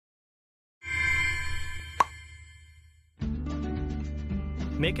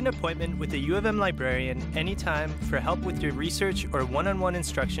Make an appointment with a U of M librarian anytime for help with your research or one-on-one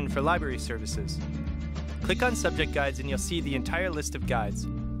instruction for library services. Click on Subject Guides and you'll see the entire list of guides.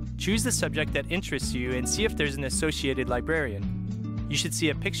 Choose the subject that interests you and see if there's an associated librarian. You should see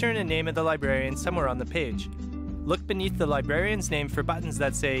a picture and a name of the librarian somewhere on the page. Look beneath the librarian's name for buttons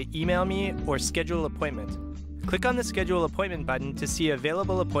that say Email Me or Schedule Appointment. Click on the Schedule Appointment button to see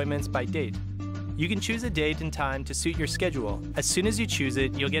available appointments by date. You can choose a date and time to suit your schedule. As soon as you choose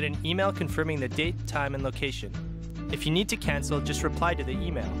it, you'll get an email confirming the date, time, and location. If you need to cancel, just reply to the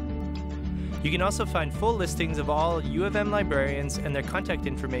email. You can also find full listings of all U of M librarians and their contact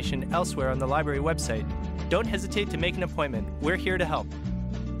information elsewhere on the library website. Don't hesitate to make an appointment. We're here to help.